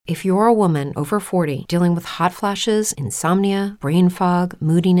If you're a woman over 40 dealing with hot flashes, insomnia, brain fog,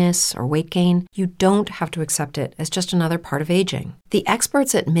 moodiness, or weight gain, you don't have to accept it as just another part of aging. The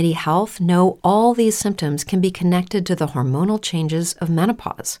experts at MIDI Health know all these symptoms can be connected to the hormonal changes of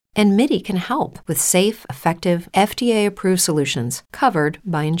menopause. And MIDI can help with safe, effective, FDA-approved solutions covered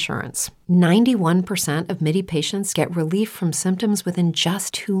by insurance. 91% of MIDI patients get relief from symptoms within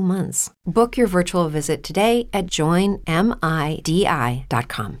just 2 months. Book your virtual visit today at joinmidi.com.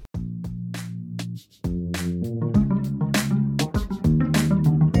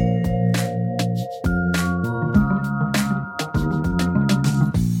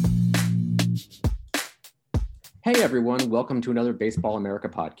 Hey everyone, welcome to another Baseball America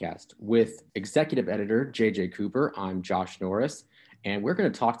podcast with executive editor JJ Cooper. I'm Josh Norris, and we're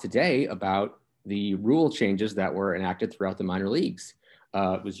going to talk today about the rule changes that were enacted throughout the minor leagues.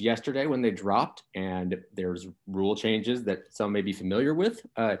 It was yesterday when they dropped, and there's rule changes that some may be familiar with.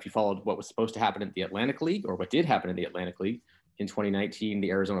 If you followed what was supposed to happen at the Atlantic League, or what did happen in the Atlantic League in 2019, the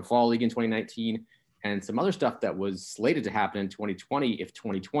Arizona Fall League in 2019, and some other stuff that was slated to happen in 2020 if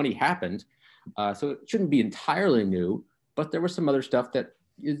 2020 happened. So it shouldn't be entirely new, but there was some other stuff that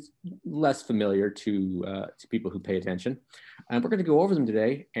is less familiar to people who pay attention. And we're going to go over them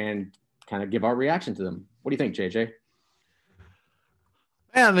today and kind of give our reaction to them. What do you think, JJ?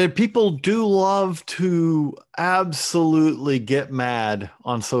 Man, people do love to absolutely get mad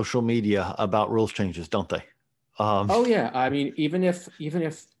on social media about rules changes, don't they? Oh yeah, I mean, even if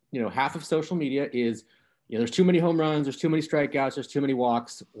half of social media is, there's too many home runs, there's too many strikeouts, there's too many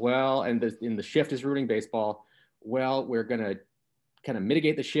walks. Well, and the shift is ruining baseball. Well, we're going to kind of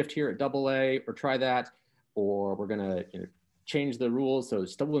mitigate the shift here at AA or try that, or we're going to change the rules so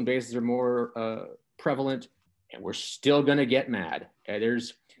stolen bases are more prevalent, and we're still going to get mad. You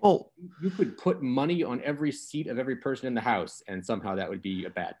could put money on every seat of every person in the house, and somehow that would be a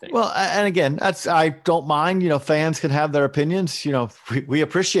bad thing. Well, and again, I don't mind, fans can have their opinions, we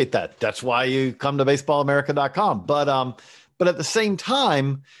appreciate that. That's why you come to baseballamerica.com. But at the same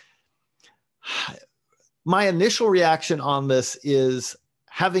time, my initial reaction on this is,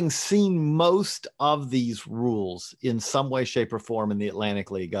 having seen most of these rules in some way, shape, or form in the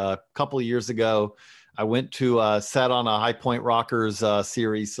Atlantic League. A couple of years ago, I went to sat on a High Point Rockers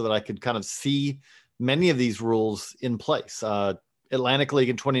series so that I could kind of see many of these rules in place. Atlantic League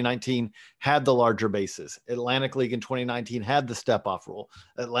in 2019 had the larger bases. Atlantic League in 2019 had the step-off rule.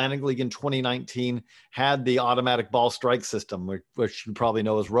 Atlantic League in 2019 had the automatic ball strike system, which you probably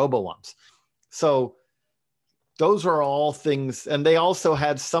know as robo-umps. So those are all things, and they also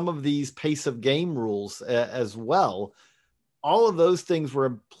had some of these pace of game rules as well. All of those things were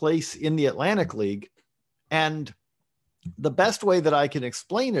in place in the Atlantic League. And the best way that I can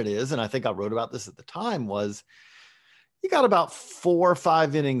explain it is, and I think I wrote about this at the time, was you got about 4 or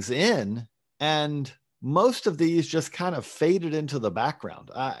 5 innings in, and most of these just kind of faded into the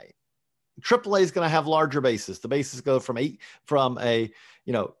background. AAA is going to have larger bases. The bases go from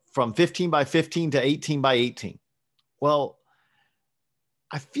 15 by 15 to 18 by 18. Well,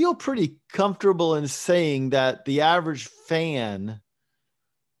 I feel pretty comfortable in saying that the average fan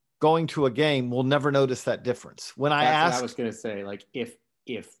going to a game will never notice that difference. What I was going to say, like, if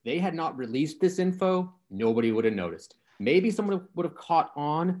they had not released this info, nobody would have noticed. Maybe someone would have caught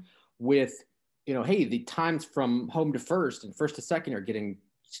on with, hey, the times from home to first and first to second are getting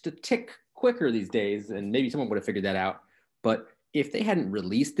just a tick quicker these days, and maybe someone would have figured that out. But if they hadn't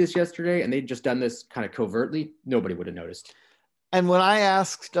released this yesterday and they'd just done this kind of covertly, nobody would have noticed. And when I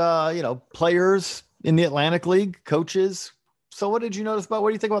asked, players in the Atlantic League, coaches, so what did you notice what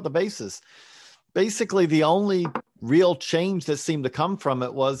do you think about the bases? Basically, the only real change that seemed to come from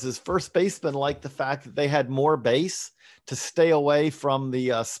it was his first baseman liked the fact that they had more base to stay away from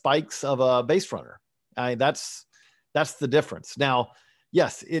the spikes of a base runner. That's the difference. Now,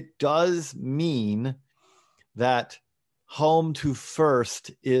 yes, it does mean that home to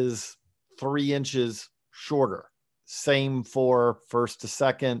first is 3 inches shorter. Same for first to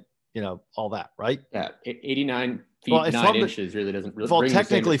second, all that, right? Yeah, 89 feet, 9 inches really doesn't really. Well,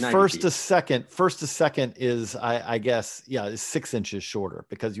 technically, first to second is, I guess, is 6 inches shorter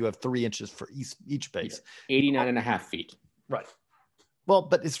because you have 3 inches for each base. 89 and a half feet. Right. Well,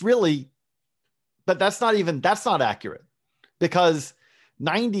 but that's not accurate, because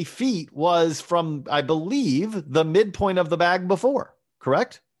 90 feet was from, I believe, the midpoint of the bag before,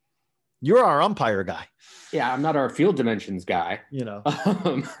 correct? You're our umpire guy. Yeah, I'm not our field dimensions guy.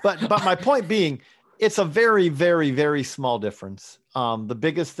 But my point being, it's a very, very, very small difference. The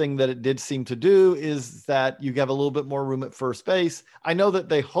biggest thing that it did seem to do is that you have a little bit more room at first base. I know that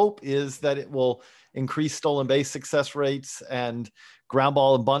the hope is that it will increase stolen base success rates and ground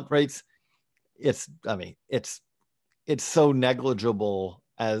ball and bunt rates. It's so negligible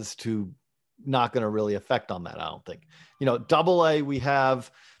as to not going to really affect on that. I don't think, Double A, we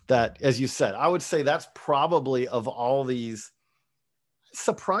have that, as you said, I would say that's probably of all these,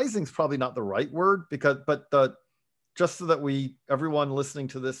 surprising is probably not the right word just so that everyone listening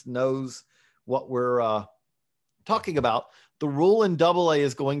to this knows what we're talking about. The rule in Double A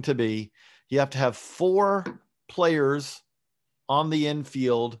is going to be, you have to have 4 players on the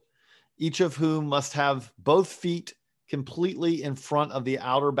infield, each of whom must have both feet completely in front of the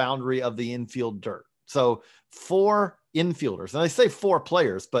outer boundary of the infield dirt. So 4 infielders, and I say 4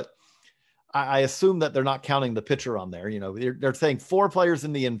 players, but I assume that they're not counting the pitcher on there. They're saying 4 players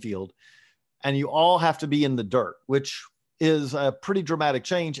in the infield, and you all have to be in the dirt, which is a pretty dramatic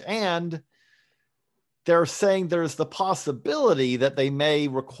change. And they're saying there's the possibility that they may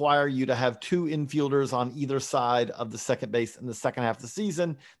require you to have 2 infielders on either side of the second base in the second half of the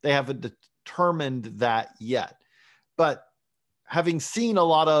season. They haven't determined that yet. But having seen a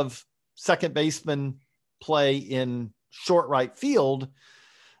lot of second basemen play in short right field,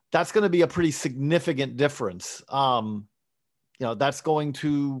 that's going to be a pretty significant difference. That's going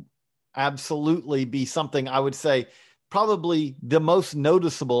to absolutely be something, I would say, probably the most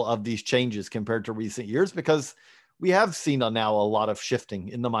noticeable of these changes compared to recent years, because we have seen now a lot of shifting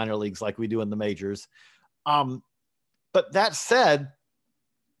in the minor leagues like we do in the majors. But that said,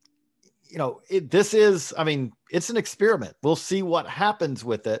 it's an experiment. We'll see what happens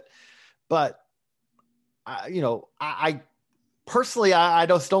with it. But, I personally, I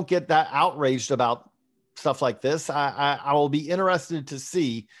just don't get that outraged about stuff like this. I will be interested to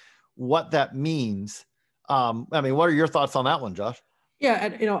see what that means. What are your thoughts on that one, Josh? Yeah,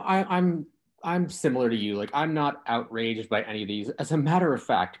 and I'm similar to you. Like, I'm not outraged by any of these. As a matter of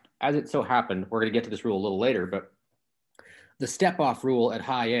fact, as it so happened, we're going to get to this rule a little later, but the step-off rule at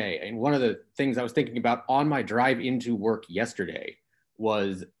high A, and one of the things I was thinking about on my drive into work yesterday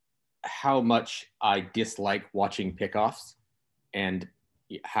was how much I dislike watching pickoffs, and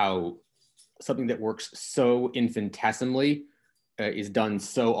how something that works so infinitesimally is done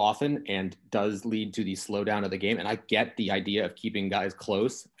so often and does lead to the slowdown of the game. And I get the idea of keeping guys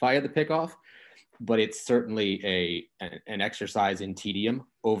close via the pickoff, but it's certainly an exercise in tedium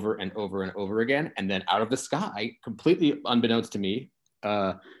over and over and over again. And then out of the sky, completely unbeknownst to me,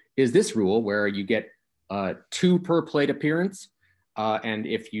 is this rule where you get 2 per plate appearance. And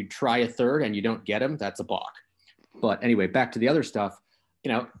if you try a third and you don't get them, that's a balk. But anyway, back to the other stuff,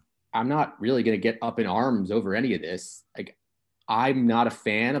 I'm not really going to get up in arms over any of this. Like, I'm not a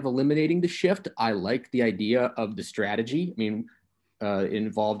fan of eliminating the shift. I like the idea of the strategy.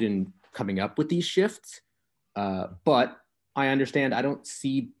 Involved in coming up with these shifts. But I understand I don't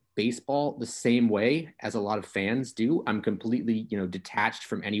see baseball the same way as a lot of fans do. I'm completely, detached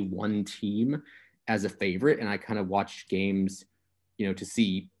from any one team as a favorite. And I kind of watch games, to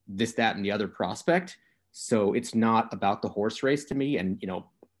see this, that, and the other prospect. So it's not about the horse race to me. And,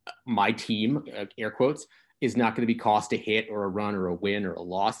 my team, air quotes, is not going to be cost a hit or a run or a win or a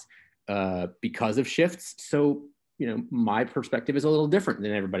loss because of shifts. So, my perspective is a little different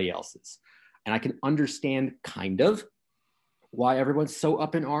than everybody else's. And I can understand kind of why everyone's so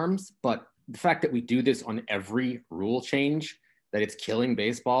up in arms. But the fact that we do this on every rule change, that it's killing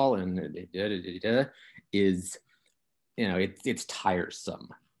baseball and is, it's tiresome.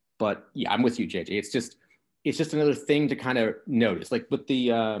 But yeah, I'm with you, JJ. It's just another thing to kind of notice, like with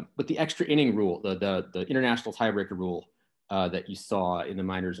the extra inning rule, the international tiebreaker rule that you saw in the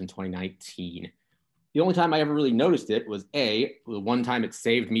minors in 2019. The only time I ever really noticed it was the one time it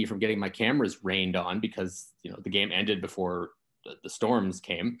saved me from getting my cameras rained on because the game ended before the storms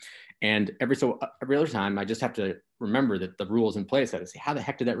came, and every other time I just have to remember that the rule is in place. I say, how the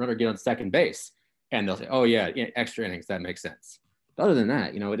heck did that runner get on second base? And they'll say, oh yeah, extra innings, that makes sense. But other than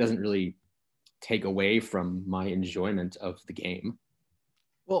that, it doesn't really take away from my enjoyment of the game.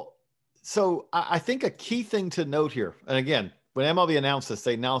 Well, so I think a key thing to note here, and again, when MLB announced this,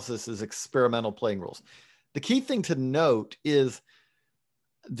 they announced this as experimental playing rules. The key thing to note is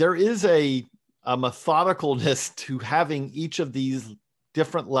there is a methodicalness to having each of these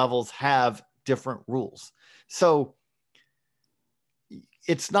different levels have different rules. So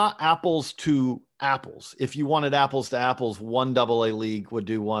it's not apples to apples. If you wanted apples to apples, one AA league would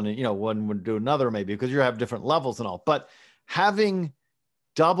do one, and one would do another, maybe, because you have different levels and all. But having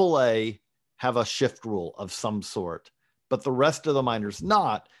AA have a shift rule of some sort, but the rest of the minors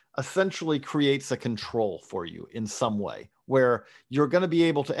not, essentially creates a control for you in some way where you're going to be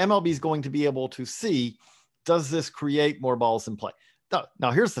able to, MLB is going to be able to see, does this create more balls in play?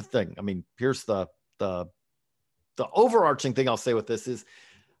 Now here's the thing. I mean, here's the overarching thing I'll say with this is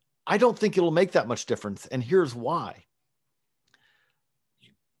I don't think it'll make that much difference. And here's why.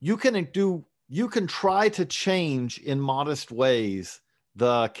 You can try to change in modest ways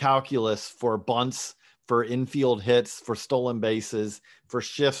the calculus for bunts, for infield hits, for stolen bases, for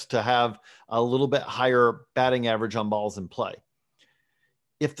shifts to have a little bit higher batting average on balls in play.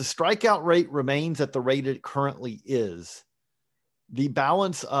 If the strikeout rate remains at the rate it currently is, the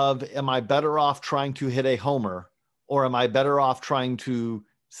balance of am I better off trying to hit a homer or am I better off trying to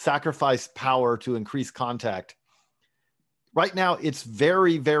sacrifice power to increase contact? Right now, it's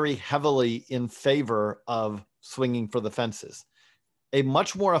very, very heavily in favor of swinging for the fences. A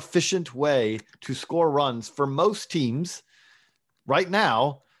much more efficient way to score runs for most teams right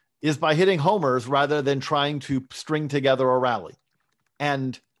now is by hitting homers rather than trying to string together a rally.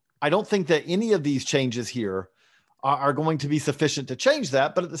 And I don't think that any of these changes here are going to be sufficient to change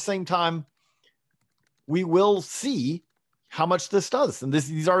that. But at the same time, we will see how much this does. And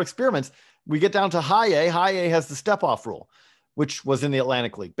these are experiments. We get down to high A. High A has the step-off rule, which was in the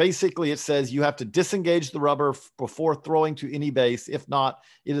Atlantic League. Basically, it says you have to disengage the rubber before throwing to any base. If not,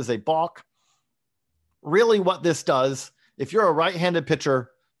 it is a balk. Really what this does, if you're a right-handed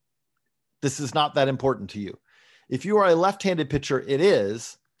pitcher, this is not that important to you. If you are a left-handed pitcher, it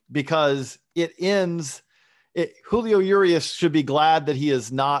is, because it ends. Julio Urias should be glad that he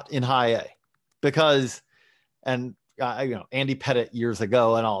is not in high A because, and Andy Pettit years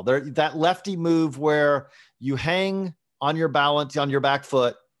ago and all there, that lefty move where you hang on your balance, on your back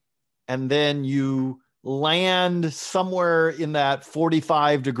foot, and then you land somewhere in that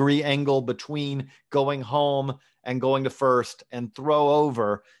 45-degree angle between going home and going to first and throw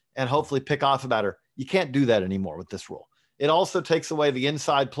over and hopefully pick off a batter. You can't do that anymore with this rule. It also takes away the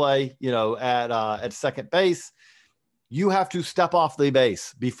inside play, at second base. You have to step off the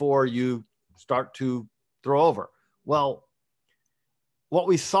base before you start to throw over. Well, what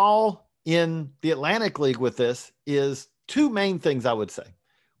we saw in the Atlantic League with this is two main things, I would say.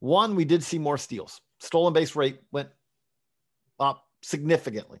 One, we did see more steals. Stolen base rate went up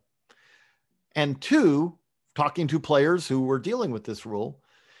significantly. And two, talking to players who were dealing with this rule,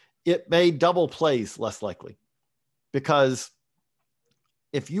 it made double plays less likely. Because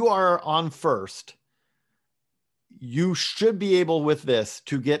if you are on first, you should be able with this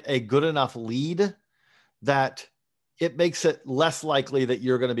to get a good enough lead that it makes it less likely that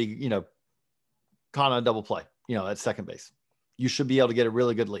you're going to be, caught on a double play, at second base. You should be able to get a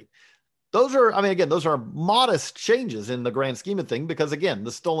really good lead. Those are modest changes in the grand scheme of things, because again,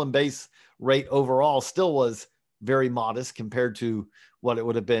 the stolen base rate overall still was very modest compared to what it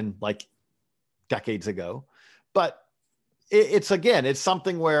would have been like decades ago. But it's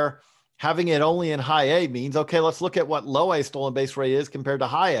something where having it only in high A means, okay, let's look at what low A stolen base rate is compared to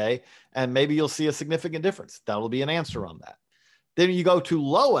high A, and maybe you'll see a significant difference. That'll be an answer on that. Then you go to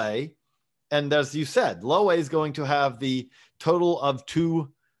low A, and as you said, low A is going to have the total of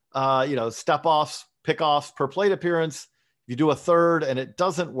two, step-offs, pick-offs per plate appearance. If you do a third and it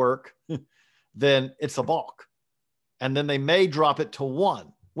doesn't work, then it's a balk. And then they may drop it to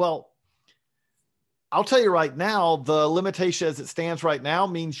one. Well, I'll tell you right now, the limitation as it stands right now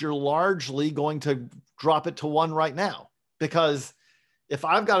means you're largely going to drop it to one right now. Because if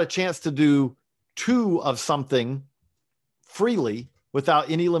I've got a chance to do two of something freely without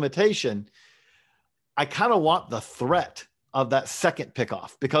any limitation, I kind of want the threat of that second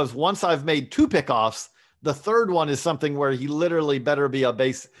pickoff. Because once I've made two pickoffs, the third one is something where he literally better be a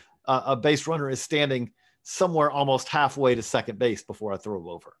base runner is standing somewhere almost halfway to second base before I throw him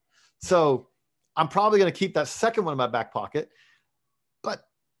over. So I'm probably going to keep that second one in my back pocket, but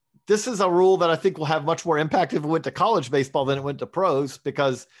this is a rule that I think will have much more impact if it went to college baseball than it went to pros,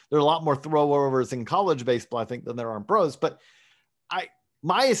 because there are a lot more throwovers in college baseball, I think, than there are in pros. But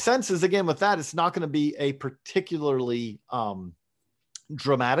my sense is, again, with that, it's not going to be a particularly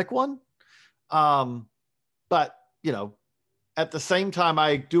dramatic one. But, at the same time,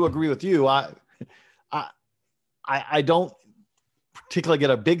 I do agree with you. I don't particularly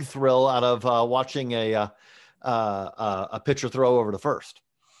get a big thrill out of watching a pitcher throw over to first.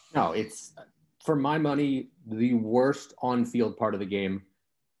 No, it's, for my money, the worst on-field part of the game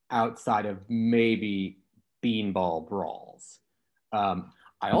outside of maybe beanball brawls.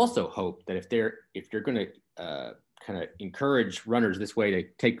 I also hope that if you're going to kind of encourage runners this way to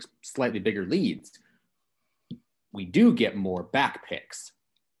take slightly bigger leads, we do get more back picks.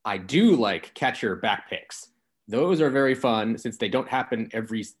 I do like catcher back picks those are very fun since they don't happen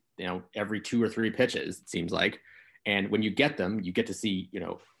every 2 or 3 pitches, it seems like. And when you get them, you get to see,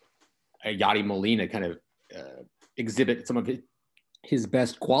 a Yadi Molina kind of exhibit some of his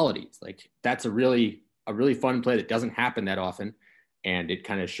best qualities. Like that's a really fun play that doesn't happen that often. And it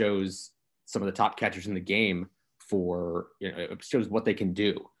kind of shows some of the top catchers in the game it shows what they can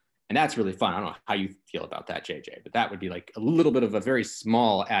do. And that's really fun. I don't know how you feel about that, JJ, but that would be like a little bit of a very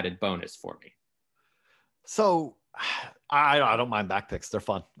small added bonus for me. So I don't mind back picks. They're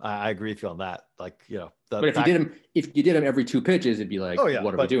fun. I agree with you on that. Like, but if you did them every 2 pitches, it'd be like,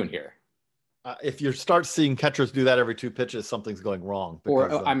 what are we doing here? If you start seeing catchers do that every 2 pitches, something's going wrong.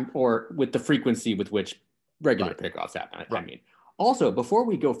 Or with the frequency with which regular pickoffs happen. Right. I mean, also, before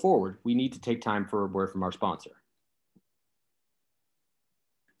we go forward, we need to take time for a word from our sponsor.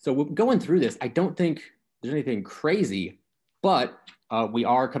 So going through this, I don't think there's anything crazy, but we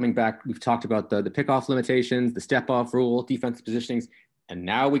are coming back. We've talked about the pickoff limitations, the step-off rule, defensive positionings, and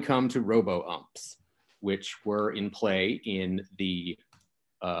now we come to robo-umps, which were in play in the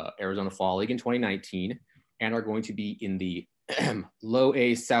Arizona Fall League in 2019 and are going to be in the Low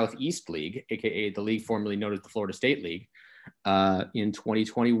A Southeast League, aka the league formerly known as the Florida State League, in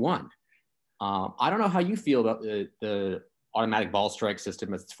 2021. I don't know how you feel about the automatic ball strike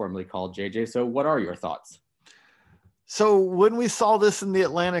system, as it's formerly called, JJ. So what are your thoughts? So when we saw this in the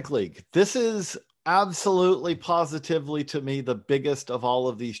Atlantic League, this is absolutely positively to me the biggest of all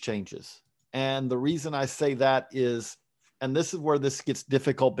of these changes. And the reason I say that is, and this is where this gets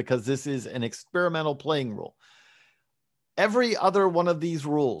difficult because this is an experimental playing rule. Every other one of these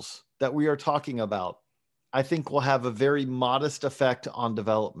rules that we are talking about, I think will have a very modest effect on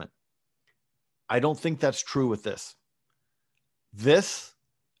development. I don't think that's true with this. This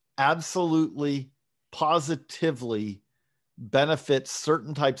absolutely, positively benefits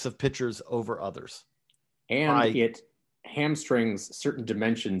certain types of pitchers over others. And it hamstrings certain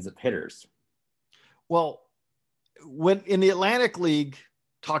dimensions of hitters. Well, when in the Atlantic League,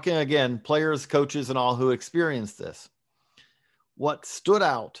 talking again, players, coaches, and all who experienced this, what stood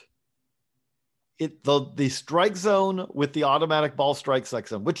out, the strike zone with the automatic ball strike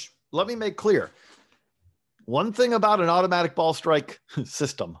zone, which let me make clear. One thing about an automatic ball strike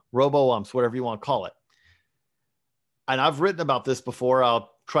system, robo-umps, whatever you want to call it, and I've written about this before,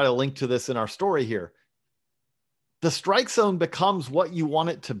 I'll try to link to this in our story here. The strike zone becomes what you want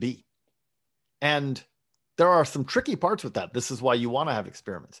it to be. And there are some tricky parts with that. This is why you want to have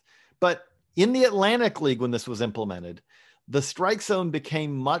experiments. But in the Atlantic League, when this was implemented, the strike zone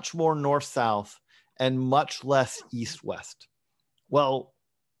became much more north-south and much less east-west. Well,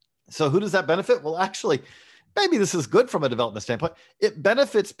 so who does that benefit? Well, actually, maybe this is good from a development standpoint. It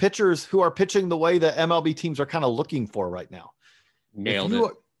benefits pitchers who are pitching the way that MLB teams are kind of looking for right now.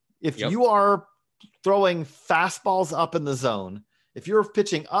 If you are throwing fastballs up in the zone, if you're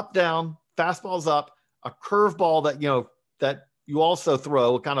pitching up, down, fastballs up, a curveball that you also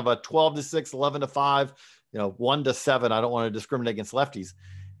throw, kind of a 12-6, 11-5, 1-7. I don't want to discriminate against lefties.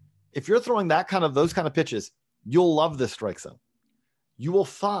 If you're throwing those kind of pitches, you'll love this strike zone. You will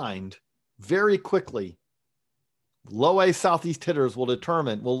find very quickly low A Southeast hitters will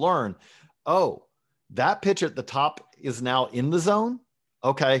learn, oh, that pitch at the top is now in the zone.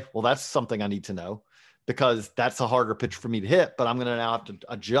 Okay, well, that's something I need to know because that's a harder pitch for me to hit, but I'm going to now have to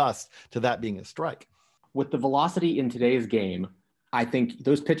adjust to that being a strike. With the velocity in today's game, I think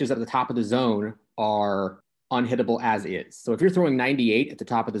those pitches at the top of the zone are unhittable as is. So if you're throwing 98 at the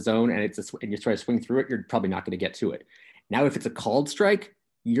top of the zone and you try to swing through it, you're probably not going to get to it. Now, if it's a called strike,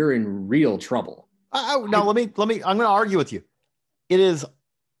 you're in real trouble. Now I'm going to argue with you.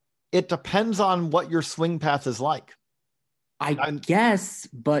 It depends on what your swing path is like. I guess,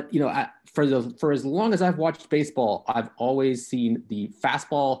 but for as long as I've watched baseball, I've always seen the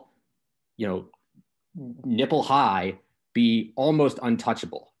fastball, nipple high be almost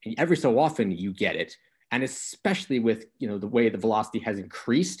untouchable. And every so often you get it. And especially with, the way the velocity has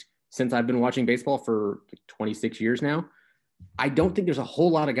increased since I've been watching baseball for 26 years now, I don't think there's a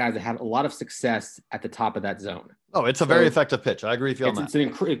whole lot of guys that have a lot of success at the top of that zone. Oh, it's a very effective pitch. I agree with you on that. It's an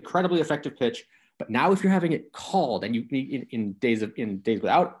incredibly effective pitch. But now if you're having it called and you in days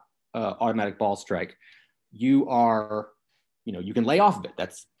without automatic ball strike, you are, you can lay off of it.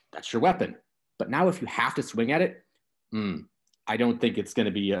 That's your weapon. But now if you have to swing at it, I don't think it's going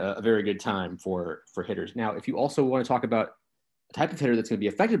to be a very good time for hitters. Now, if you also want to talk about a type of hitter that's going to be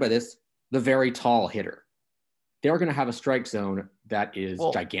affected by this, the very tall hitter, they're going to have a strike zone that is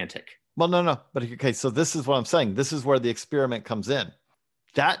gigantic. Well, no. But okay, so this is what I'm saying. This is where the experiment comes in.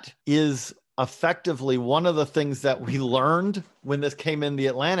 That is effectively one of the things that we learned when this came in the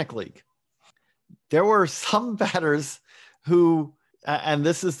Atlantic League. there were some batters who, and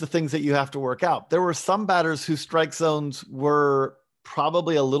this is the things that you have to work out. There were some batters whose strike zones were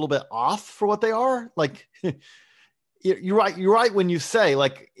probably a little bit off for what they are. Like you're right when you say,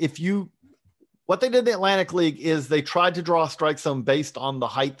 like, what they did in the Atlantic League is they tried to draw a strike zone based on the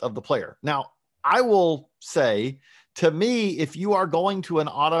height of the player. Now, I will say, to me, if you are going to an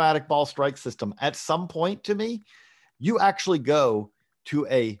automatic ball strike system, at some point, to me, you actually go to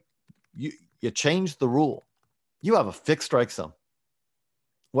you change the rule. You have a fixed strike zone.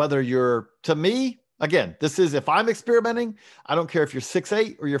 Whether you're, to me, again, this is, if I'm experimenting, I don't care if you're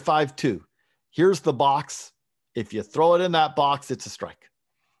 6'8" or you're 5'2". Here's the box. If you throw it in that box, it's a strike.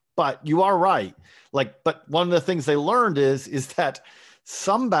 But you are right. But one of the things they learned is that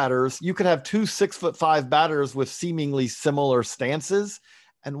some batters, you could have 2 6'5" batters with seemingly similar stances,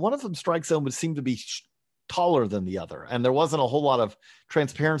 and one of them strike zone would seem to be taller than the other. And there wasn't a whole lot of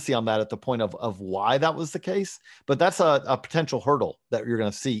transparency on that at the point of why that was the case. But that's a potential hurdle that you're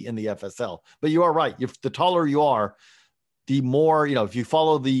going to see in the FSL. But you are right. The taller you are, the more, if you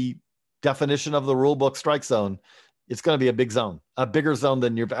follow the definition of the rule book strike zone, it's going to be a big zone, a bigger zone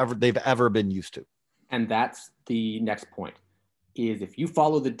than they've ever been used to. And that's the next point, is if you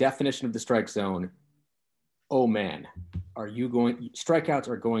follow the definition of the strike zone, oh man, strikeouts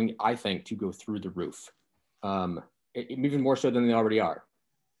are going, I think, to go through the roof. Even more so than they already are.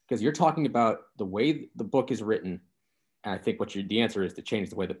 Because you're talking about the way the book is written, and I think the answer is to change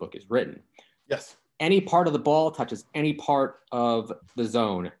the way the book is written. Yes. Any part of the ball touches any part of the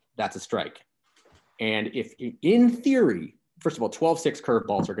zone, that's a strike. And if, in theory, first of all, 12-6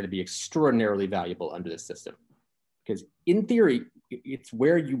 curveballs are going to be extraordinarily valuable under this system. Because in theory, it's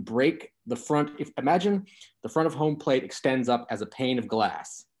where you break the front. Imagine the front of home plate extends up as a pane of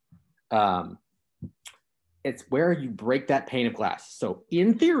glass. It's where you break that pane of glass. So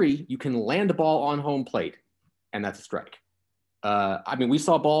in theory, you can land a ball on home plate, and that's a strike. We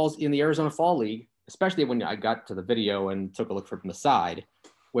saw balls in the Arizona Fall League, especially when I got to the video and took a look from the side,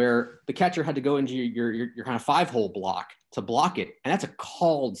 where the catcher had to go into your kind of 5-hole block to block it, and that's a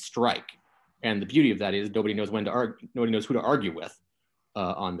called strike. And the beauty of that is nobody knows nobody knows who to argue with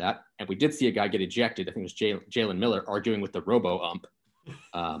on that. And we did see a guy get ejected. I think it was Jalen Miller arguing with the robo ump.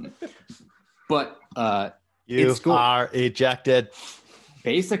 You are ejected.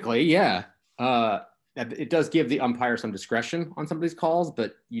 Basically, yeah. It does give the umpire some discretion on some of these calls,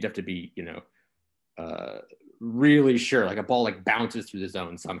 but you'd have to be, really sure. Like a ball bounces through the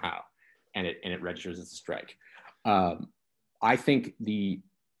zone somehow, and it registers as a strike. I think the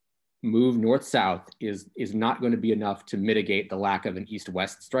move north-south is not going to be enough to mitigate the lack of an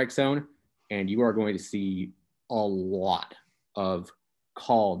east-west strike zone, and you are going to see a lot of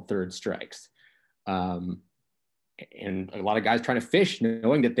called third strikes. And a lot of guys trying to fish,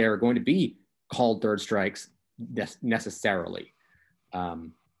 knowing that there are going to be called third strikes necessarily.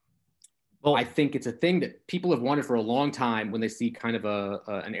 I think it's a thing that people have wanted for a long time when they see kind of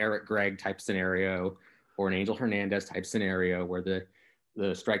an Eric Gregg type scenario or an Angel Hernandez type scenario where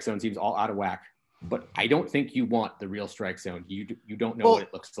the strike zone seems all out of whack. But I don't think you want the real strike zone. You don't know what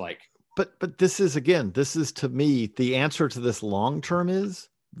it looks like. But this is to me, the answer to this long term is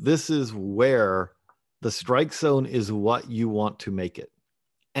this is where the strike zone is what you want to make it.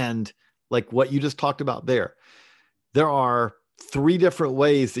 And like what you just talked about there are 4 different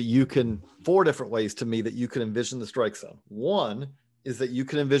ways to me that you can envision the strike zone. One is that you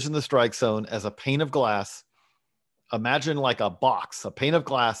can envision the strike zone as a pane of glass. Imagine like a box, a pane of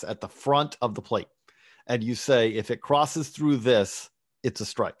glass at the front of the plate. And you say, if it crosses through this, it's a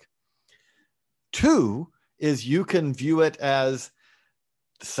strike. 2 is you can view it as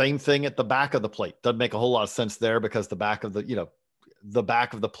the same thing at the back of the plate. Doesn't make a whole lot of sense there because the back of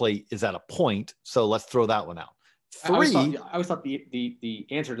the plate is at a point. So let's throw that one out. 3, I always thought the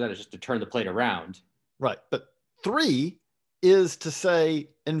answer to that is just to turn the plate around. Right. But 3 is to say,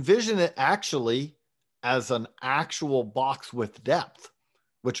 envision it actually as an actual box with depth,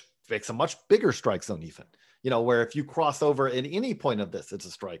 which makes a much bigger strike zone even, where if you cross over at any point of this, it's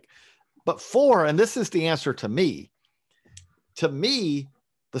a strike. But 4, and this is the answer to me,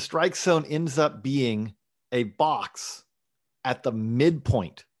 the strike zone ends up being a box at the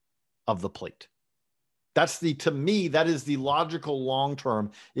midpoint of the plate. To me, that is the logical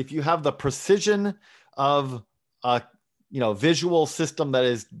long-term. If you have the precision of a visual system that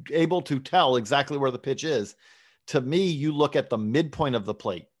is able to tell exactly where the pitch is, to me, you look at the midpoint of the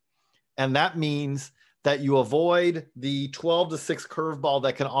plate. And that means that you avoid the 12-6 curveball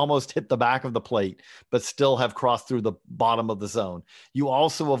that can almost hit the back of the plate, but still have crossed through the bottom of the zone. You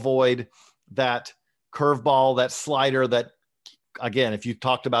also avoid that curveball, that slider that, again, if you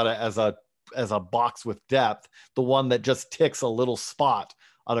talked about it as a as a box with depth, the one that just ticks a little spot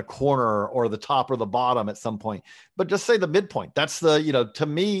on a corner or the top or the bottom at some point. But just say the midpoint. That's the, to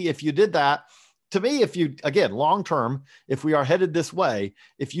me, if you did that, if you, again, long term, if we are headed this way,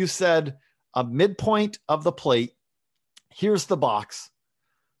 if you said a midpoint of the plate, here's the box.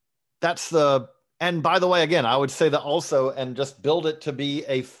 And by the way, again, I would say that also, and just build it to be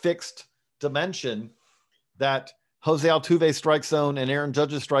a fixed dimension, that Jose Altuve's strike zone and Aaron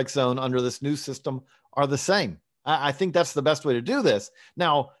Judge's strike zone under this new system are the same. I think that's the best way to do this.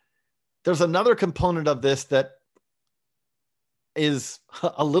 Now, there's another component of this that is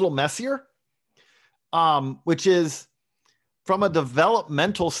a little messier, which is from a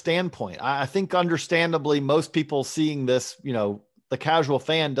developmental standpoint. I think understandably, most people seeing this, the casual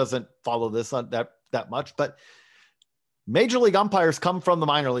fan doesn't follow this that much, but major league umpires come from the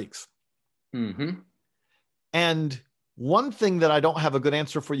minor leagues. Mm-hmm. And one thing that I don't have a good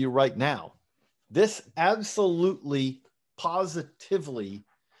answer for you right now, this absolutely, positively,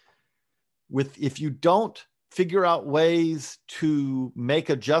 if you don't figure out ways to make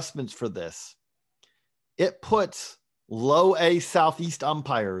adjustments for this, it puts low A Southeast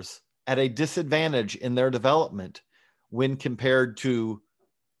umpires at a disadvantage in their development when compared to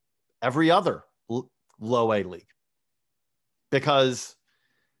every other low A league. Because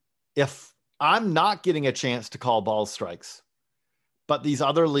if I'm not getting a chance to call ball strikes, but these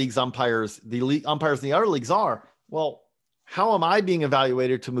other leagues umpires, the league umpires in the other leagues are, well, how am I being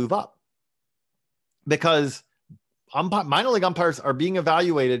evaluated to move up? Because minor league umpires are being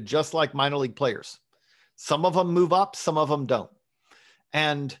evaluated just like minor league players. Some of them move up, some of them don't.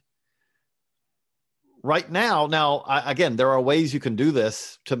 And right now, again, there are ways you can do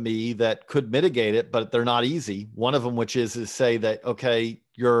this to me that could mitigate it, but they're not easy. One of them, which is say that, okay,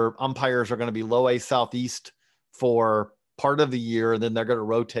 your umpires are going to be low A Southeast for part of the year, and then they're going to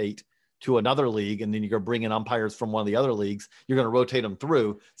rotate to another league, and then you're going to bring in umpires from one of the other leagues. You're going to rotate them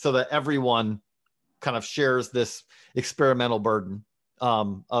through so that everyone kind of shares this experimental burden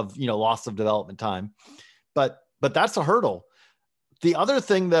of loss of development time. But that's a hurdle. The other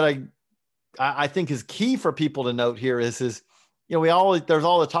thing that I think is key for people to note here is there's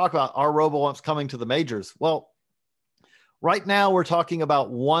all the talk about our robo-umps coming to the majors. Well, right now we're talking about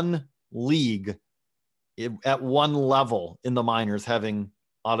one league at one level in the minors having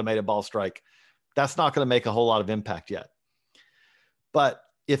automated ball strike. That's not going to make a whole lot of impact yet. But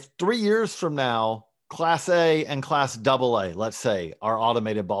if 3 years from now, Class A and Class AA, let's say, are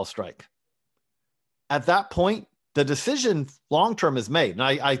automated ball strike, at that point, the decision long-term is made. And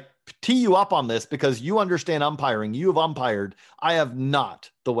I tee you up on this because you understand umpiring. You have umpired. I have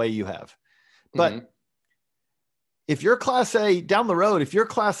not the way you have. But if you're Class A down the road, if your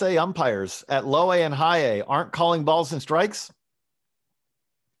Class A umpires at low A and high A aren't calling balls and strikes,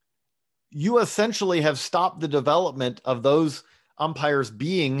 you essentially have stopped the development of those umpires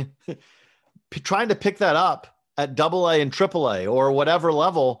trying to pick that up at AA and AAA or whatever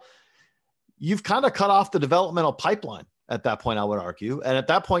level. You've kind of cut off the developmental pipeline at that point, I would argue. And at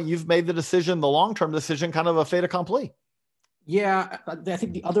that point, you've made the decision, the long-term decision, kind of a fait accompli. Yeah, I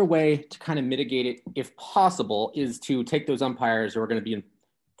think the other way to kind of mitigate it, if possible, is to take those umpires who are going to be in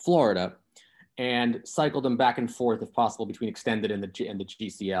Florida and cycle them back and forth, if possible, between extended and the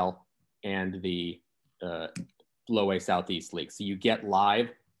GCL and the low A Southeast League. So you get live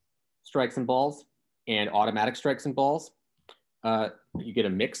strikes and balls and automatic strikes and balls. You get a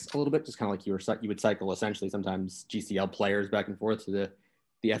mix a little bit, just kind of like you would cycle essentially sometimes GCL players back and forth to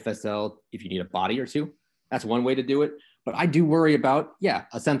the FSL if you need a body or two. That's one way to do it. But I do worry about,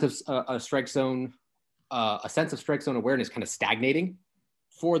 a sense of strike zone awareness kind of stagnating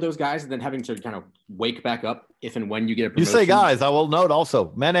for those guys, and then having to kind of wake back up if and when you get a promotion. You say guys, I will note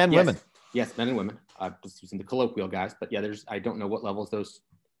also men and women. Yes, men and women. I'm just using the colloquial guys, but I don't know what levels those,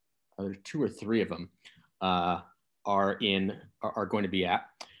 there's 2 or 3 of them are going to be at.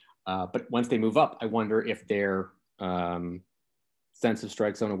 But once they move up, I wonder if their sense of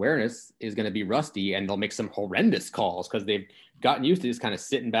strike zone awareness is going to be rusty, and they'll make some horrendous calls because they've gotten used to just kind of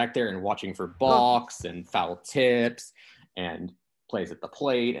sitting back there and watching for balks and foul tips and plays at the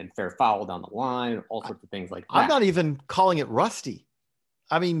plate and fair foul down the line, all sorts of things like that. I'm not even calling it rusty.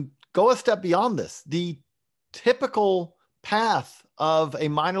 I mean, go a step beyond this. The typical path of a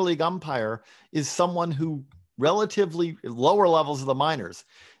minor league umpire is someone who relatively lower levels of the minors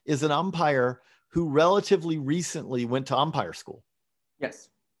is an umpire who relatively recently went to umpire school. Yes.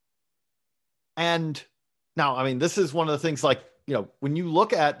 And now, I mean, this is one of the things like, when you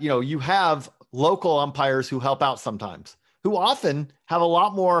look at, you have local umpires who help out sometimes, who often have a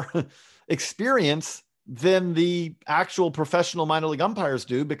lot more experience than the actual professional minor league umpires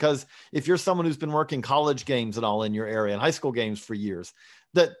do. Because if you're someone who's been working college games and all in your area and high school games for years,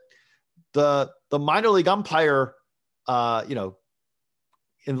 that the minor league umpire,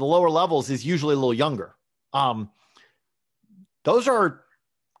 in the lower levels is usually a little younger. Those are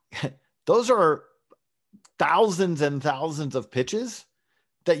thousands and thousands of pitches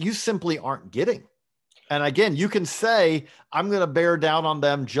that you simply aren't getting. And again, you can say, I'm going to bear down on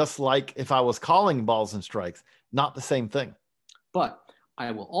them just like if I was calling balls and strikes. Not the same thing. But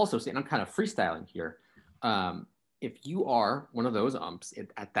I will also say, and I'm kind of freestyling here, if you are one of those umps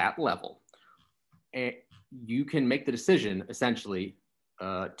at that level, you can make the decision essentially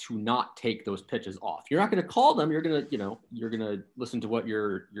to not take those pitches off. You're not going to call them. You're going to listen to what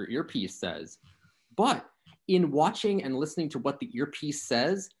your earpiece says. But in watching and listening to what the earpiece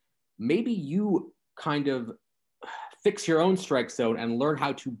says, maybe you kind of fix your own strike zone and learn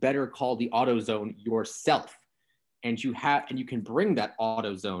how to better call the auto zone yourself. And you can bring that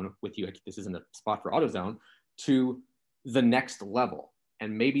auto zone with you. This isn't a spot for auto zone, to the next level.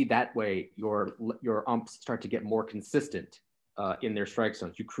 And maybe that way your umps start to get more consistent in their strike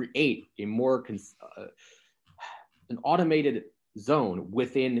zones. You create a more an automated zone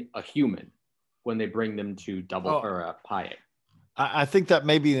within a human when they bring them to double or pi A. I think that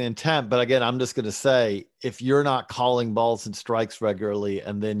may be the intent, but again, I'm just going to say, if you're not calling balls and strikes regularly,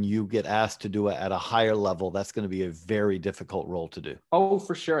 and then you get asked to do it at a higher level, that's going to be a very difficult role to do. Oh,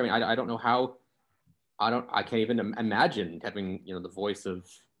 for sure. I mean, I don't know how. I can't even imagine having the voice of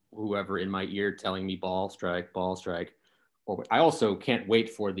whoever in my ear telling me ball, strike. Or I also can't wait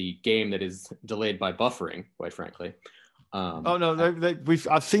for the game that is delayed by buffering, quite frankly.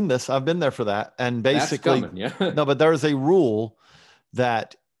 I've seen this. I've been there for that. And basically, that's coming, yeah. No, but there's a rule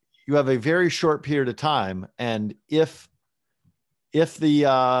that you have a very short period of time. And if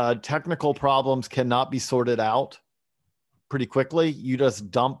the technical problems cannot be sorted out pretty quickly, you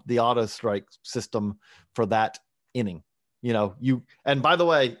just dump the auto strike system for that inning. And by the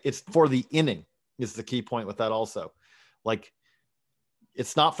way, it's for the inning is the key point with that also. Like,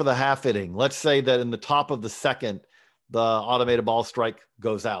 it's not for the half inning. Let's say that in the top of the second, the automated ball strike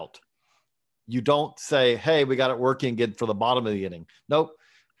goes out. You don't say, hey, we got it working again for the bottom of the inning. Nope.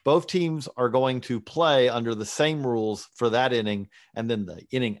 Both teams are going to play under the same rules for that inning. And then the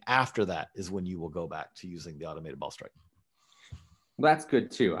inning after that is when you will go back to using the automated ball strike. Well, that's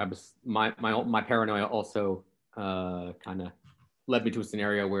good too. My paranoia also kind of led me to a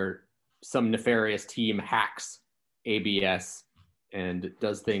scenario where some nefarious team hacks ABS and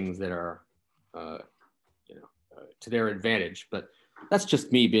does things that are, to their advantage. But that's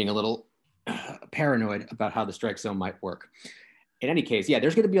just me being a little paranoid about how the strike zone might work. In any case, yeah,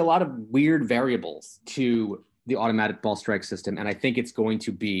 there's going to be a lot of weird variables to the automatic ball strike system. And I think it's going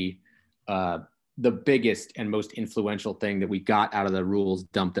to be the biggest and most influential thing that we got out of the rules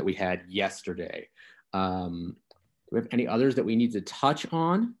dump that we had yesterday. Do we have any others that we need to touch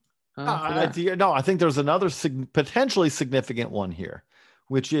on? I think there's another potentially significant one here,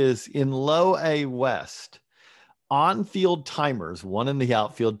 which is in low A West. On-field timers, one in the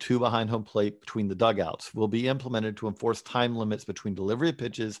outfield, two behind home plate between the dugouts, will be implemented to enforce time limits between delivery of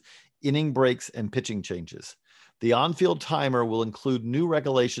pitches, inning breaks, and pitching changes. The on-field timer will include new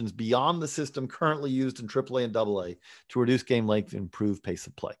regulations beyond the system currently used in AAA and AA to reduce game length and improve pace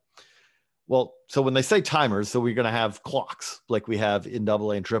of play. Well, so when they say timers, so we're going to have clocks like we have in AA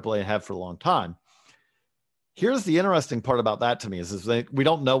and AAA and have for a long time. Here's the interesting part about that to me is we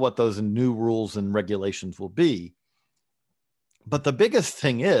don't know what those new rules and regulations will be. But the biggest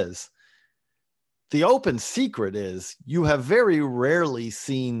thing is, the open secret is you have very rarely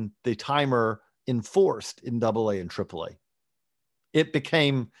seen the timer enforced in AA and AAA. It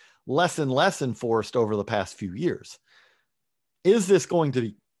became less and less enforced over the past few years. Is this going to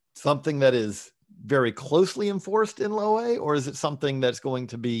be something that is very closely enforced in low A, or is it something that's going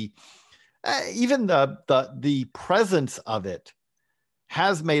to be even the presence of it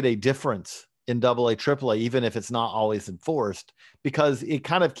has made a difference in AA, AAA, even if it's not always enforced, because it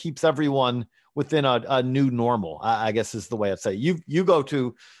kind of keeps everyone within a new normal, I guess is the way I'd say. You go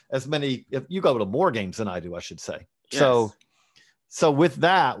to if you go to more games than I do, I should say. Yes. So with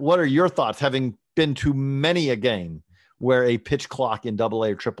that, what are your thoughts, having been to many a game where a pitch clock in AA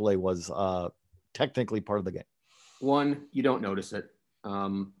or AAA was technically part of the game? One, you don't notice it.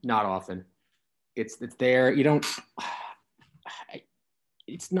 Not often. It's there. You don't.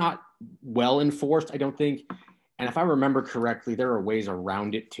 It's not well enforced, I don't think. And if I remember correctly, there are ways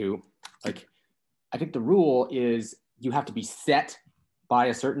around it too. Like, I think the rule is you have to be set by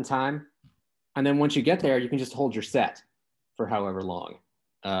a certain time. And then once you get there, you can just hold your set for however long.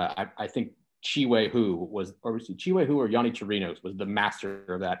 I think Chi Wei Hu was Yanni Chirinos was the master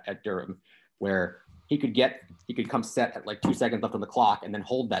of that at Durham, where he could come set at like 2 seconds left on the clock and then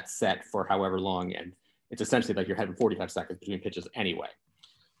hold that set for however long. And it's essentially like you're having 45 seconds between pitches anyway.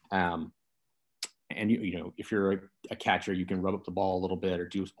 And if you're a catcher, you can rub up the ball a little bit or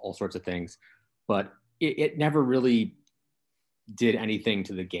do all sorts of things, but it never really did anything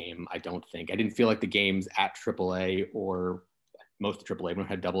to the game. I don't think. I didn't feel like the games at AAA or most of AAA, we don't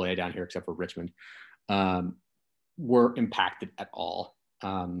have AA down here except for Richmond, were impacted at all.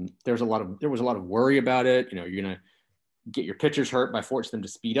 There was a lot of worry about it. You're gonna get your pitchers hurt by forcing them to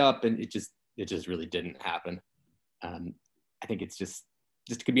speed up, and it just really didn't happen. I think it's just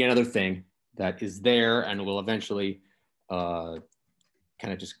could be another thing that is there and will eventually kind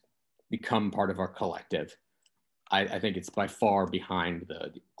of just become part of our collective. I think it's by far behind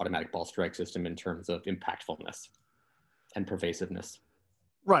the automatic ball strike system in terms of impactfulness and pervasiveness.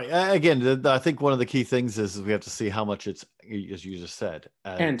 Right. Again, I think one of the key things is we have to see how much it's, as you just said.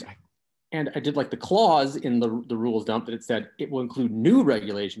 And I did like the clause in the rules dump that it said it will include new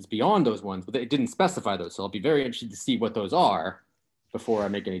regulations beyond those ones, but it didn't specify those. So I'll be very interested to see what those are before I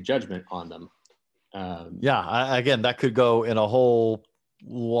make any judgment on them. Again, that could go in a whole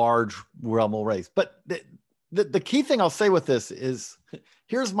large realm of race. But the key thing I'll say with this is,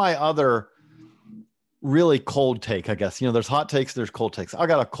 here's my other really cold take, I guess. There's hot takes, there's cold takes. I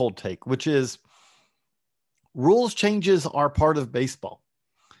got a cold take, which is rules changes are part of baseball.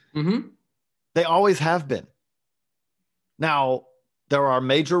 Mm-hmm. They always have been. Now, there are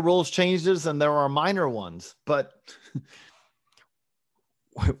major rules changes and there are minor ones, but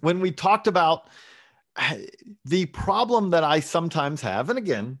when we talked about the problem that I sometimes have, and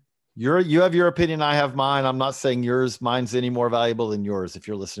again, you have your opinion, I have mine. I'm not saying mine's any more valuable than yours. If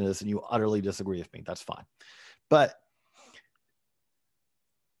you're listening to this and you utterly disagree with me, that's fine. But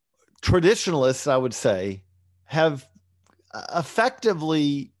traditionalists, I would say, have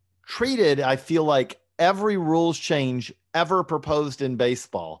effectively treated, I feel like, every rules change ever proposed in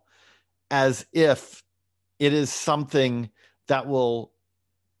baseball as if it is something that will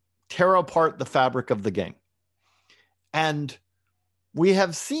tear apart the fabric of the game. And we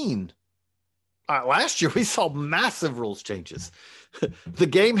have seen, last year, we saw massive rules changes. The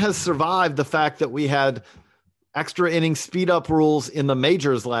game has survived the fact that we had extra inning speed up rules in the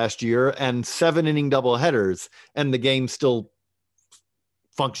majors last year and 7-inning doubleheaders, and the game still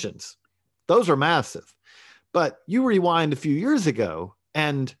functions. Those are massive. But you rewind a few years ago,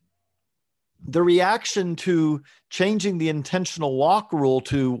 and the reaction to changing the intentional walk rule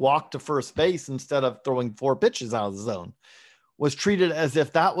to walk to first base instead of throwing 4 pitches out of the zone was treated as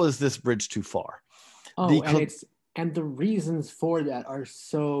if that was this bridge too far. And the reasons for that are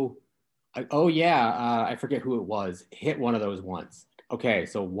so, I forget who it was, hit one of those once. Okay,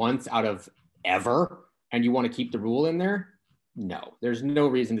 so once out of ever, and you want to keep the rule in there? No, there's no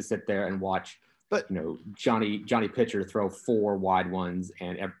reason to sit there and watch, Johnny pitcher throw 4 wide ones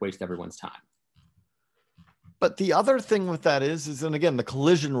and waste everyone's time. But the other thing with that is, and again, the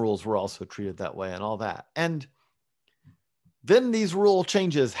collision rules were also treated that way and all that. And then these rule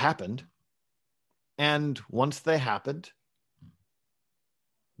changes happened. And once they happened,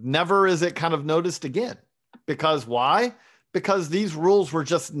 never is it kind of noticed again. Because why? Because these rules were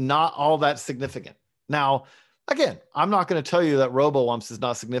just not all that significant. Now, again, I'm not going to tell you that robo-umps is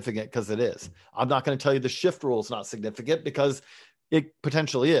not significant because it is. I'm not going to tell you the shift rule is not significant because it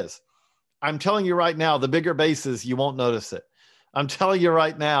potentially is. I'm telling you right now, the bigger bases, you won't notice it. I'm telling you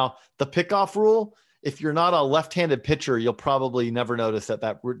right now, the pickoff rule, if you're not a left-handed pitcher, you'll probably never notice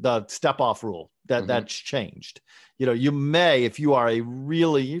the step-off rule that's changed. You may, if you're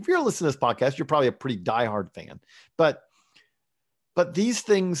listening to this podcast, you're probably a pretty diehard fan. But these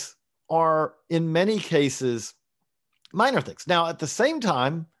things are, in many cases, minor things. Now, at the same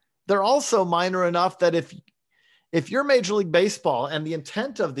time, they're also minor enough that if you're Major League Baseball and the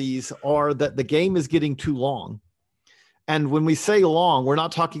intent of these are that the game is getting too long, and when we say long, we're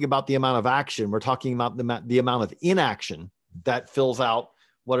not talking about the amount of action. We're talking about the amount of inaction that fills out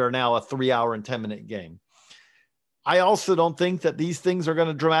what are now a 3-hour and 10-minute game. I also don't think that these things are going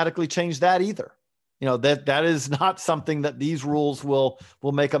to dramatically change that either. That is not something that these rules will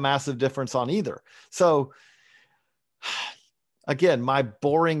make a massive difference on either. So again, my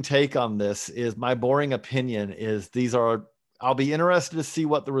boring take on this is, my boring opinion is, I'll be interested to see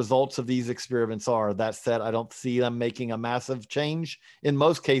what the results of these experiments are. That said, I don't see them making a massive change in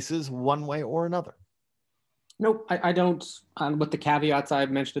most cases, one way or another. Nope, I don't. With the caveats I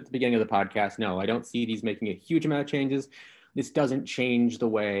mentioned at the beginning of the podcast, no, I don't see these making a huge amount of changes. This doesn't change the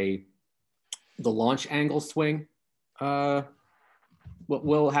way the launch angle swing will what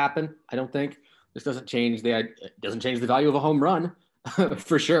will happen. I don't think this doesn't change the value of a home run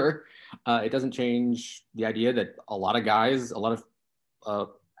for sure. It doesn't change the idea that a lot of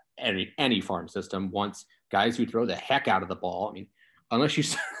any farm system wants guys who throw the heck out of the ball. I mean, unless you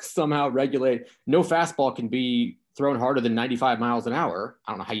somehow regulate, no fastball can be thrown harder than 95 miles an hour.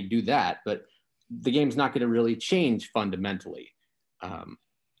 I don't know how you do that, but the game's not going to really change fundamentally.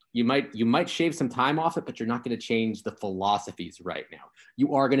 You might shave some time off it, but you're not going to change the philosophies right now.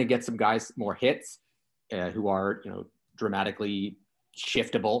 You are going to get some guys more hits who are, dramatically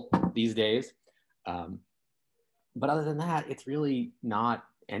shiftable these days. But other than that, it's really not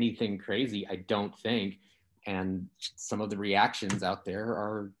anything crazy, I don't think. And some of the reactions out there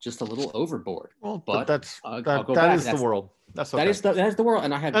are just a little overboard. Well, but that is the world. That's okay. That is the world.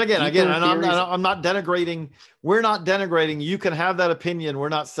 And I have, and again, I'm not denigrating. We're not denigrating. You can have that opinion. We're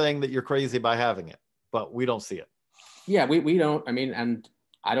not saying that you're crazy by having it, but we don't see it. Yeah, we don't. I mean, and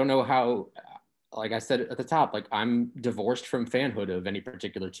I don't know how, like I said at the top, like I'm divorced from fanhood of any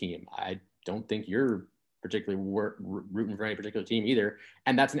particular team. I don't think you're particularly rooting for any particular team either.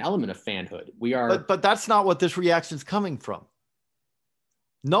 And that's an element of fanhood. We are, but that's not what this reaction is coming from.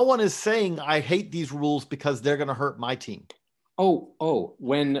 No one is saying I hate these rules because they're going to hurt my team.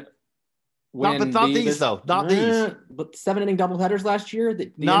 When not these. But 7-inning doubleheaders last year.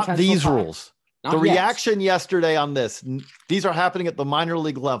 Not these rules. The reaction yesterday on this, these are happening at the minor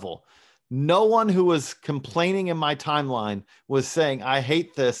league level. No one who was complaining in my timeline was saying, I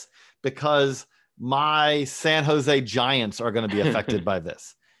hate this because my San Jose Giants are going to be affected by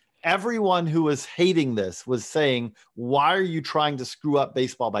this. Everyone who was hating this was saying, why are you trying to screw up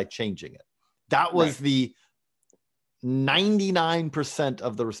baseball by changing it? That was the 99%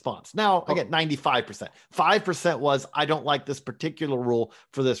 of the response. Now, again, 95%. 5% was, I don't like this particular rule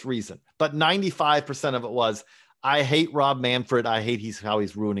for this reason. But 95% of it was, I hate Rob Manfred. I hate how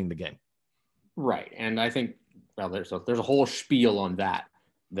he's ruining the game. Right. And I think, well, there's a whole spiel on that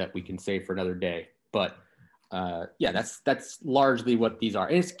we can say for another day. But that's largely what these are.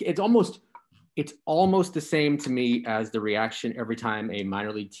 And it's almost the same to me as the reaction every time a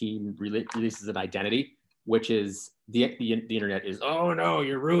minor league team releases an identity, which is the internet is, oh no,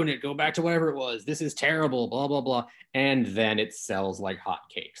 you're ruining it. Go back to whatever it was. This is terrible, blah, blah, blah. And then it sells like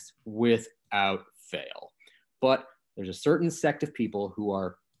hotcakes without fail. But there's a certain sect of people who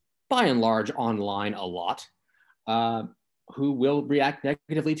are by and large online a lot, who will react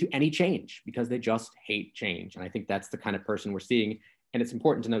negatively to any change because they just hate change. And I think that's the kind of person we're seeing. And it's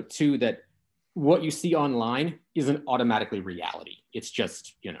important to note too, that what you see online isn't automatically reality. It's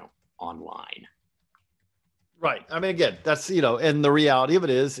just, online. Right. I mean, again, that's, and the reality of it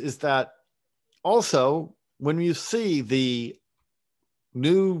is that also when you see the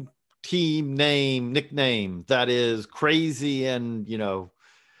new team nickname that is crazy and,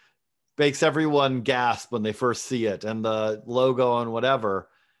 makes everyone gasp when they first see it and the logo and whatever.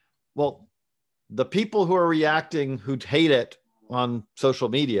 Well, the people who are reacting, who hate it on social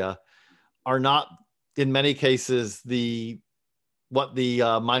media are not in many cases what the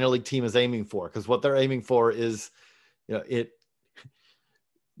minor league team is aiming for. Because what they're aiming for is,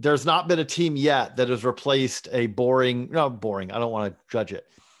 there's not been a team yet that has replaced I don't want to judge it,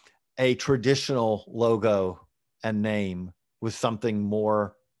 a traditional logo and name with something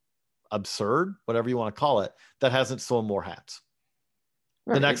more absurd, whatever you want to call it, that hasn't sold more hats.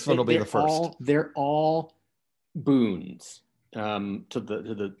 Right. The next one will be the first. They're all boons to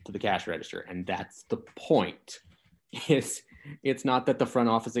the cash register, and that's the point. It's not that the front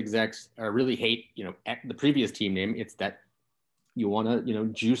office execs really hate the previous team name. It's that you want to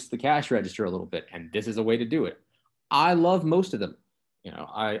juice the cash register a little bit, and this is a way to do it. I love most of them.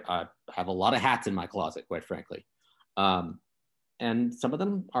 I have a lot of hats in my closet, quite frankly. And some of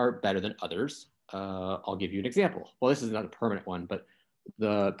them are better than others. I'll give you an example. Well, this is not a permanent one, but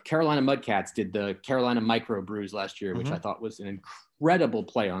the Carolina Mudcats did the Carolina Micro Brews last year, which I thought was an incredible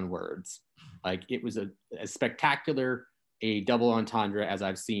play on words. Like, it was as spectacular a double entendre as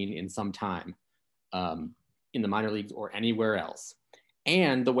I've seen in some time in the minor leagues or anywhere else.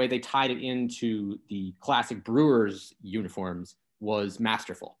 And the way they tied it into the classic Brewers uniforms was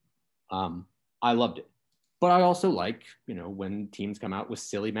masterful. I loved it. But I also like, when teams come out with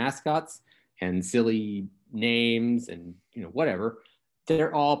silly mascots and silly names and, whatever,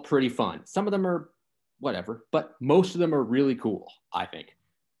 they're all pretty fun. Some of them are whatever, but most of them are really cool, I think.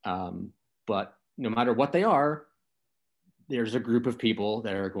 But no matter what they are, there's a group of people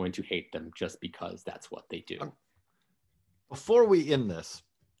that are going to hate them just because that's what they do. Before we end this,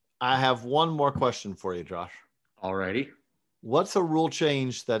 I have one more question for you, Josh. Alrighty. What's a rule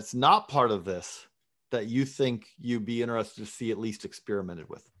change that's not part of this that you think you'd be interested to see at least experimented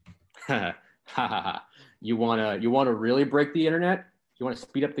with? You wanna really break the internet? You want to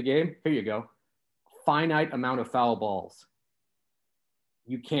speed up the game? Here you go. Finite amount of foul balls.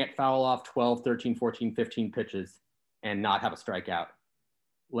 You can't foul off 12, 13, 14, 15 pitches and not have a strikeout.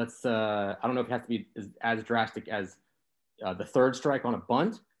 I don't know if it has to be as drastic as the third strike on a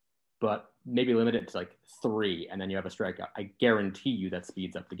bunt, but maybe limit it to like 3 and then you have a strikeout. I guarantee you that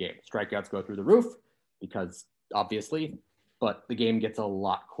speeds up the game. Strikeouts go through the roof because obviously, but the game gets a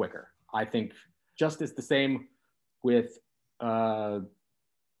lot quicker. I think just as the same with pickoffs,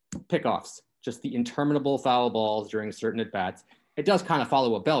 just the interminable foul balls during certain at-bats. It does kind of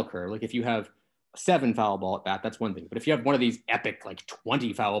follow a bell curve. Like if you have 7 foul ball at bat, that's one thing. But if you have one of these epic, like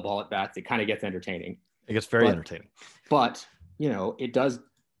 20 foul ball at bats, it kind of gets entertaining. It gets very entertaining. But, it does,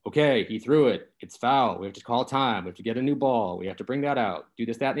 okay, he threw it. It's foul. We have to call time. We have to get a new ball. We have to bring that out, do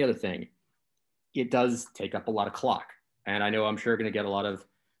this, that, and the other thing. It does take up a lot of clock. And I know I'm sure going to get a lot of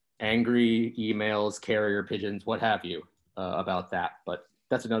angry emails, carrier pigeons, what have you, about that. But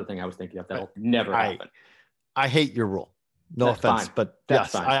that's another thing I was thinking of that'll never happen. I hate your rule. No That's offense, fine. but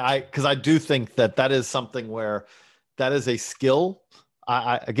That's yes, fine. because I do think that is something where that is a skill.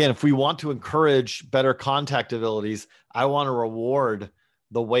 Again, if we want to encourage better contact abilities, I want to reward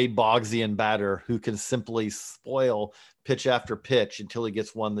the Wade Boggsian batter who can simply spoil pitch after pitch until he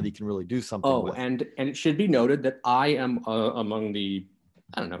gets one that he can really do something with. And it should be noted that I am among the,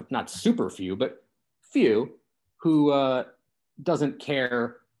 I don't know, not super few, but few who doesn't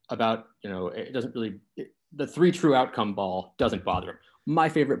care about, it doesn't really, the 3 true outcome ball doesn't bother him. My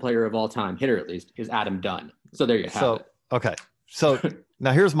favorite player of all time, hitter at least, is Adam Dunn. So there you have it. Okay. So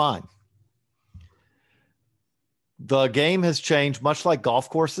now here's mine. The game has changed, much like golf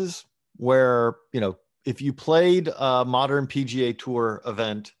courses, where, if you played a modern PGA Tour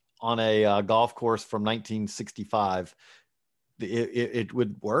event on a golf course from 1965, it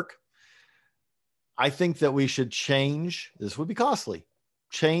would work. I think that we should change, this would be costly,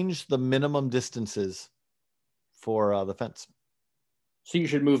 change the minimum distances for the fence. So you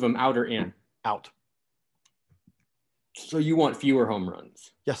should move them out or in? Out. So you want fewer home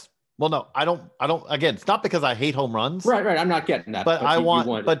runs? Yes. Well, no, I don't, again, it's not because I hate home runs. Right. I'm not getting that. But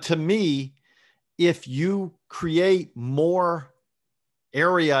but to me, if you create more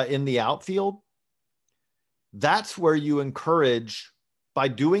area in the outfield, that's where you encourage, by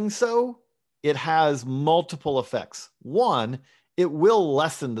doing so, it has multiple effects. One, it will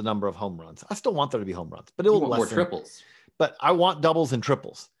lessen the number of home runs. I still want there to be home runs, but it will lessen. More triples. But I want doubles and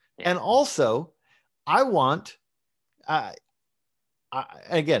triples. Yeah. And also, I want,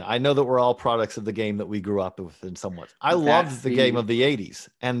 again, I know that we're all products of the game that we grew up with in some ways. I loved the game of the 80s.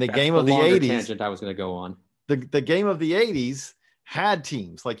 And the game of the 80s. Tangent I was going to go on. The game of the 80s had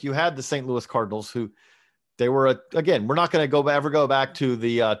teams. Like you had the St. Louis Cardinals who, they were, again, we're not going to ever go back to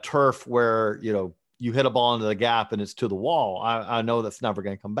the turf where, you hit a ball into the gap and it's to the wall. I know that's never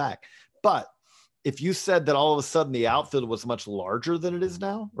going to come back. But if you said that all of a sudden the outfield was much larger than it is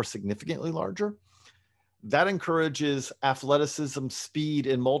now, or significantly larger, that encourages athleticism, speed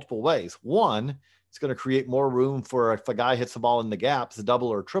in multiple ways. One, it's going to create more room for, if a guy hits the ball in the gaps, a double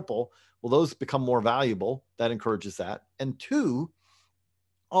or a triple, well, those become more valuable. That encourages that. And 2,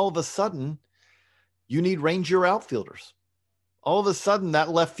 all of a sudden, you need rangier outfielders. All of a sudden, that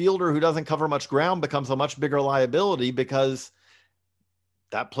left fielder who doesn't cover much ground becomes a much bigger liability because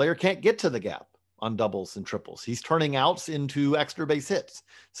that player can't get to the gap on doubles and triples. He's turning outs into extra base hits.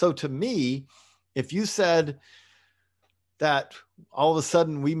 So to me, if you said that all of a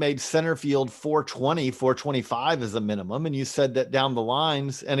sudden we made center field 420, 425 as a minimum, and you said that down the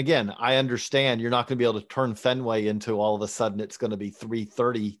lines, and again, I understand you're not going to be able to turn Fenway into all of a sudden it's going to be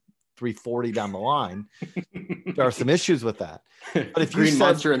 330, 340 down the line. There are some issues with that. But if Green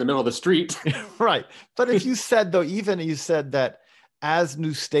monster in the middle of the street. Right. But if you said, though, even you said that as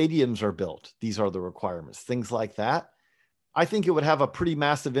new stadiums are built, these are the requirements, things like that, I think it would have a pretty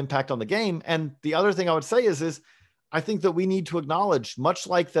massive impact on the game. And the other thing I would say is I think that we need to acknowledge, much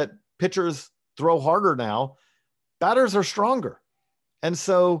like that pitchers throw harder now, batters are stronger. And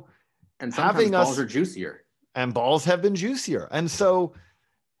so and sometimes balls are juicier. And balls have been juicier. And so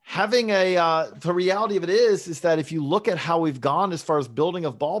having the reality of it is that if you look at how we've gone as far as building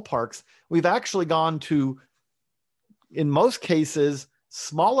of ballparks, we've actually gone to, in most cases,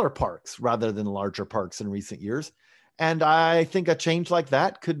 smaller parks rather than larger parks in recent years. And I think a change like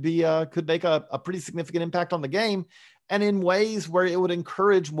that could make a pretty significant impact on the game, and in ways where it would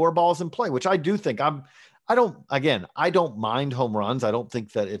encourage more balls in play, which I do think I don't mind home runs. I don't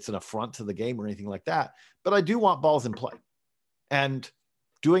think that it's an affront to the game or anything like that, but I do want balls in play. And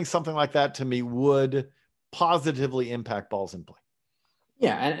doing something like that to me would positively impact balls in play.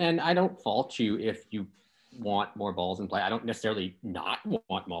 Yeah, and I don't fault you if you want more balls in play. I don't necessarily not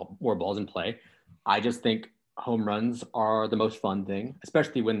want more balls in play. I just think home runs are the most fun thing,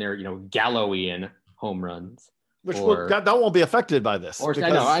 especially when they're, Gallowian home runs. Which that won't be affected by this. Or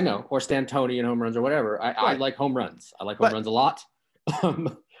because, I know, or Stantonian home runs or whatever. I like home runs. I like home runs a lot.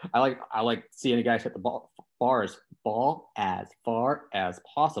 I like seeing a guy hit the ball as far as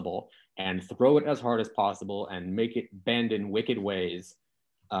possible and throw it as hard as possible and make it bend in wicked ways,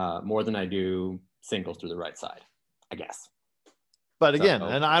 more than I do singles through the right side, I guess. But again,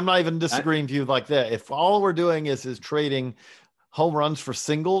 and I'm not even disagreeing with you like that. If all we're doing is trading home runs for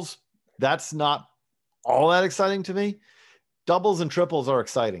singles, that's not all that exciting to me. Doubles and triples are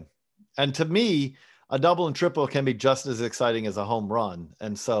exciting. And to me, a double and triple can be just as exciting as a home run.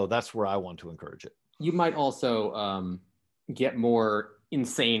 And so that's where I want to encourage it. You might also get more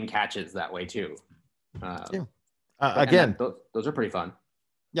insane catches that way too. Again, those are pretty fun.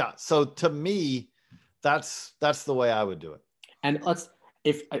 Yeah. So to me, that's the way I would do it. And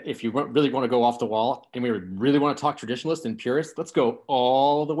if you really want to go off the wall and we really want to talk traditionalists and purists, let's go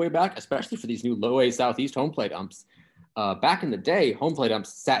all the way back, especially for these new low A Southeast home plate umps. Back in the day, home plate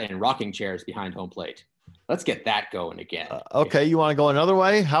umps sat in rocking chairs behind home plate. Let's get that going again. Okay. You want to go another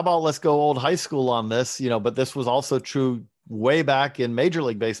way? How about let's go old high school on this, but this was also true way back in Major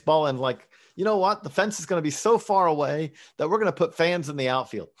League Baseball. And you know what? The fence is going to be so far away that we're going to put fans in the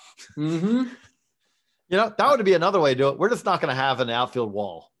outfield. Mm-hmm. That would be another way to do it. We're just not going to have an outfield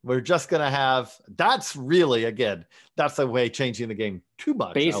wall. We're just going to have, that's really, again, that's a way changing the game too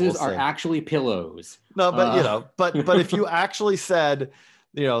much. Bases are actually pillows. No, but, but if you actually said,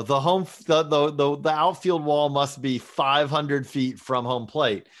 the outfield wall must be 500 feet from home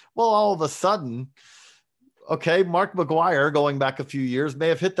plate. Well, all of a sudden, okay, Mark McGwire, going back a few years, may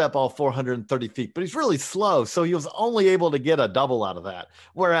have hit that ball 430 feet, but he's really slow. So he was only able to get a double out of that.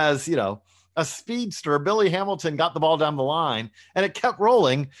 Whereas, a speedster, Billy Hamilton, got the ball down the line and it kept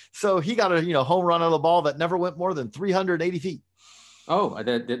rolling. So he got a, home run on the ball that never went more than 380 feet. Oh,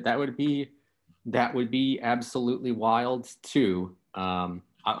 that would be absolutely wild too. How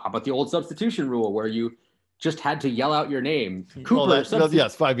about the old substitution rule where you just had to yell out your name? Cooper.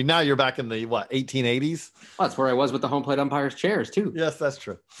 Yes. I mean, now you're back in the 1880s. Well, that's where I was with the home plate umpires' chairs too. Yes, that's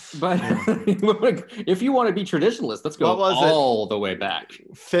true. But if you want to be traditionalist, let's go all the way back.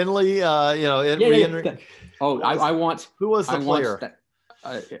 Finley, I want. Who was the player?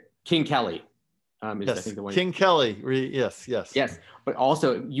 King Kelly. Yes, I think the one. King Kelly. Yes. But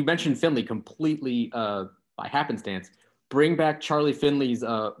also, you mentioned Finley completely by happenstance. Bring back Charlie Finley's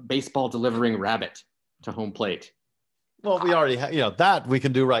baseball delivering rabbit to home plate. Well, we already have, that we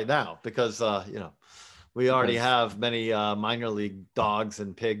can do right now because, we already have many minor league dogs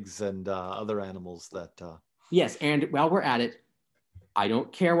and pigs and other animals that. Yes. And while we're at it, I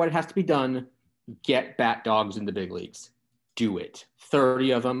don't care what it has to be done. Get bat dogs in the big leagues. Do it.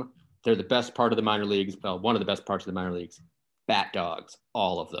 30 of them. They're the best part of the minor leagues. Well, one of the best parts of the minor leagues. Bat dogs.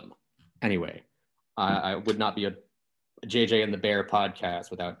 All of them. Anyway, I would not be a JJ and the Bear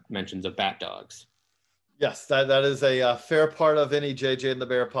podcast without mentions of bat dogs. Yes, that is a fair part of any JJ and the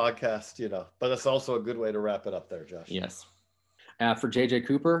Bear podcast, but it's also a good way to wrap it up there, Josh. Yes. For JJ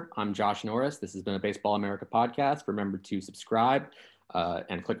Cooper, I'm Josh Norris. This has been a Baseball America podcast. Remember to subscribe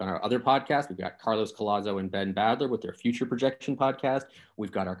and click on our other podcasts. We've got Carlos Collazo and Ben Badler with their future projection podcast.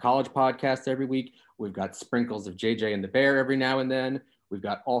 We've got our college podcast every week. We've got sprinkles of JJ and the Bear every now and then. We've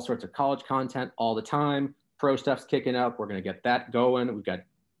got all sorts of college content all the time. Pro stuff's kicking up. We're going to get that going. We've got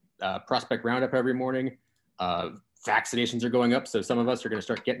prospect roundup every morning. Vaccinations are going up, so some of us are going to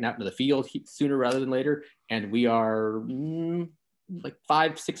start getting out into the field sooner rather than later. And we are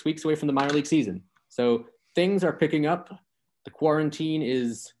 5-6 weeks away from the minor league season. So things are picking up. The quarantine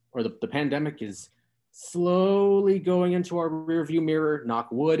the pandemic is slowly going into our rearview mirror,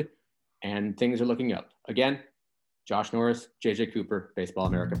 knock wood, and things are looking up. Again, Josh Norris, JJ Cooper, Baseball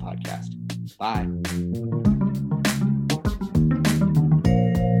America podcast. Bye.